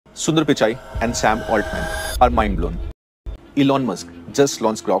Sundar Pichai and Sam Altman are mind blown. Elon Musk just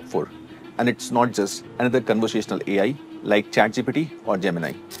launched Grok 4, and it's not just another conversational AI like ChatGPT or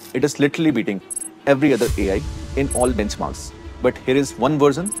Gemini. It is literally beating every other AI in all benchmarks. But here is one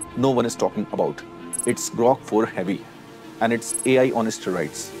version no one is talking about. It's Grok 4 Heavy, and it's AI on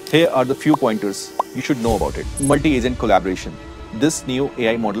steroids. Here are the few pointers you should know about it. Multi-agent collaboration. This new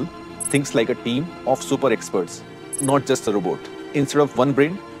AI model thinks like a team of super experts, not just a robot. Instead of one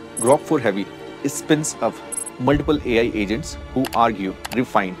brain, Grok 4 Heavy spins up multiple AI agents who argue,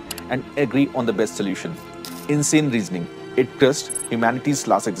 refine, and agree on the best solution. Insane reasoning. It crushed humanity's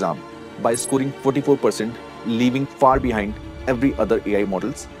last exam by scoring 44%, leaving far behind every other AI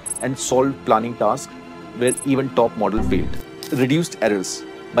models, and solved planning tasks where even top model failed. Reduced errors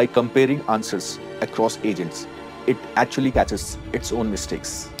by comparing answers across agents. It actually catches its own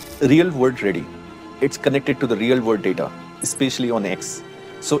mistakes. Real world ready. It's connected to the real world data, especially on X,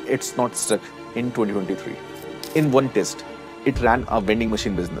 so it's not stuck in 2023. In one test, it ran a vending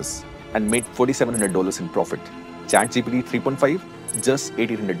machine business and made $4,700 in profit. ChatGPT 3.5, just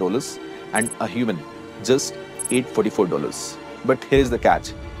 $1,800, and a human, just $844. But here's the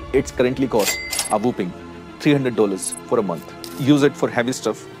catch. It's currently cost a whooping $300 for a month. Use it for heavy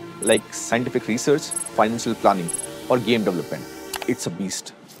stuff like scientific research, financial planning, or game development. It's a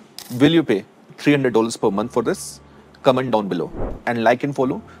beast. Will you pay $300 per month for this? Comment down below and like and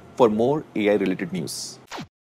follow for more AI related news.